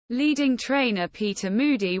Leading trainer Peter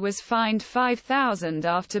Moody was fined $5,000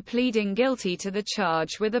 after pleading guilty to the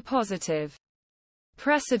charge with a positive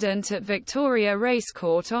precedent at Victoria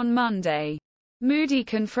Racecourt on Monday. Moody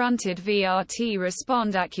confronted VRT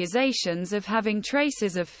respond accusations of having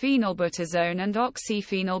traces of phenylbutazone and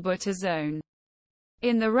oxyphenylbutazone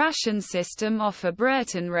in the ration system off a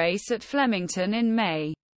Brereton race at Flemington in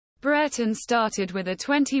May. Brereton started with a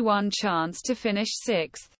 21 chance to finish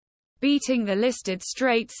 6th, beating the listed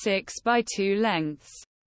straight 6 by 2 lengths.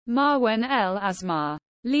 Marwan El-Asmar,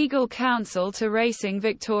 legal counsel to Racing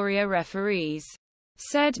Victoria referees,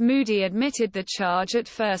 said Moody admitted the charge at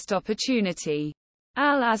first opportunity.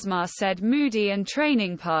 Al-Asmar said Moody and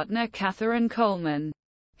training partner Katherine Coleman,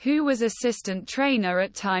 who was assistant trainer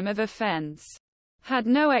at time of offence, had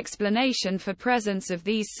no explanation for presence of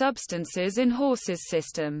these substances in horses'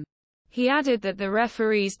 system. He added that the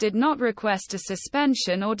referees did not request a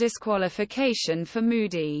suspension or disqualification for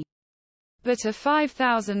Moody, but a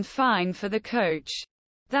 $5,000 fine for the coach.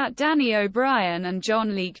 That Danny O'Brien and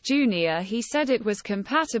Leek, Jr.He said it was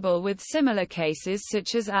compatible with similar cases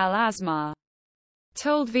such as Al-Asmar,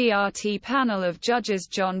 told VRT panel of judges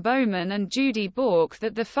John Bowman and Judy Bourke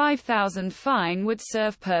that the $5,000 fine would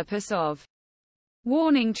serve purpose of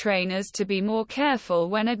warning trainers to be more careful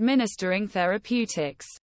when administering therapeutics.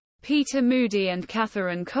 Peter Moody and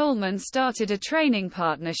Katherine Coleman started a training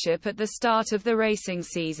partnership at the start of the racing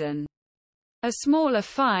season. A smaller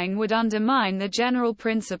fine would undermine the general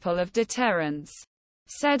principle of deterrence,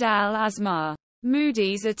 said Al-Asmar.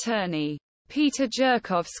 Moody's attorney, Peter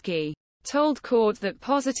Jurkovsky, told court that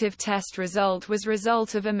positive test result was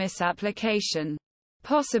result of a misapplication,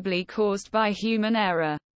 possibly caused by human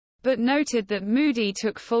error, but noted that Moody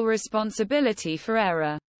took full responsibility for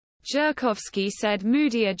error. Jurkovsky said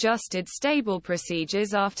Moody adjusted stable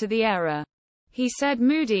procedures after the error. He said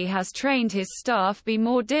Moody has trained his staff be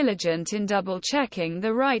more diligent in double-checking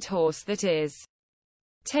the right horse that is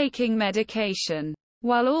taking medication,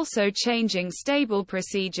 while also changing stable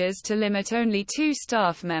procedures to limit only 2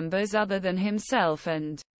 staff members other than himself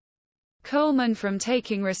and Coleman from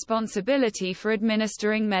taking responsibility for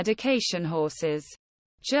administering medication horses.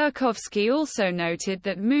 Jurkovsky also noted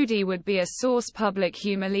that Moody would be a source public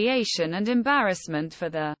humiliation and embarrassment for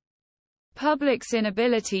the public's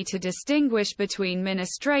inability to distinguish between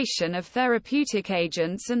ministration of therapeutic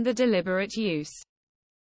agents and the deliberate use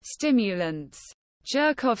stimulants.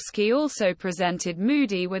 Jurkovsky also presented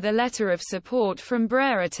Moody with a letter of support from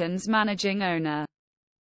Brereton's managing owner,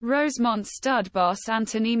 Rosemont Stud boss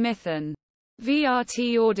Anthony Mithen.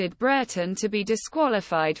 VRT ordered Brereton to be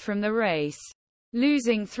disqualified from the race,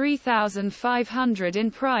 losing $3,500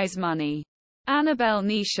 in prize money. ANNABEL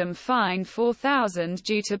NEASHAM fine $4,000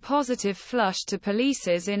 due to positive flush to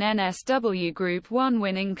polices in NSW Group 1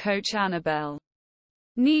 winning coach ANNABEL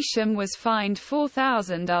NEASHAM was fined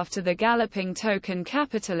 $4,000 after the galloping token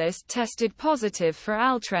capitalist tested positive for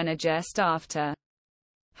altrenogeст after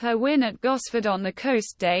her win at Gosford on the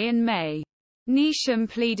Coast Day in May. Neasham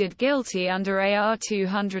pleaded guilty under AR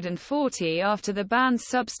 240 after the banned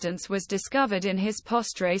substance was discovered in his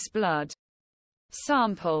post-race blood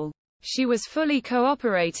sample. She was fully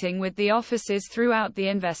cooperating with the officers throughout the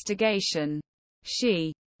investigation.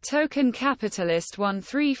 She, token capitalist, won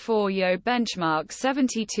 3-4-yo benchmark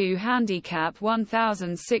 72 handicap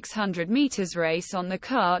 1,600 meters race on the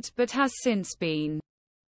cart but has since been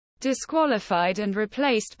disqualified and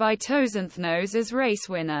replaced by Tozenthnos as race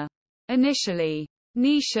winner. Initially,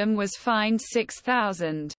 Neasham was fined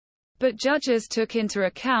 $6,000, but judges took into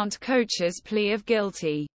account coach's plea of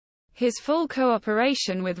guilty, his full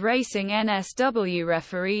cooperation with Racing NSW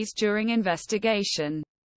referees during investigation,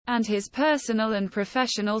 and his personal and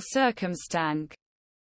professional circumstance.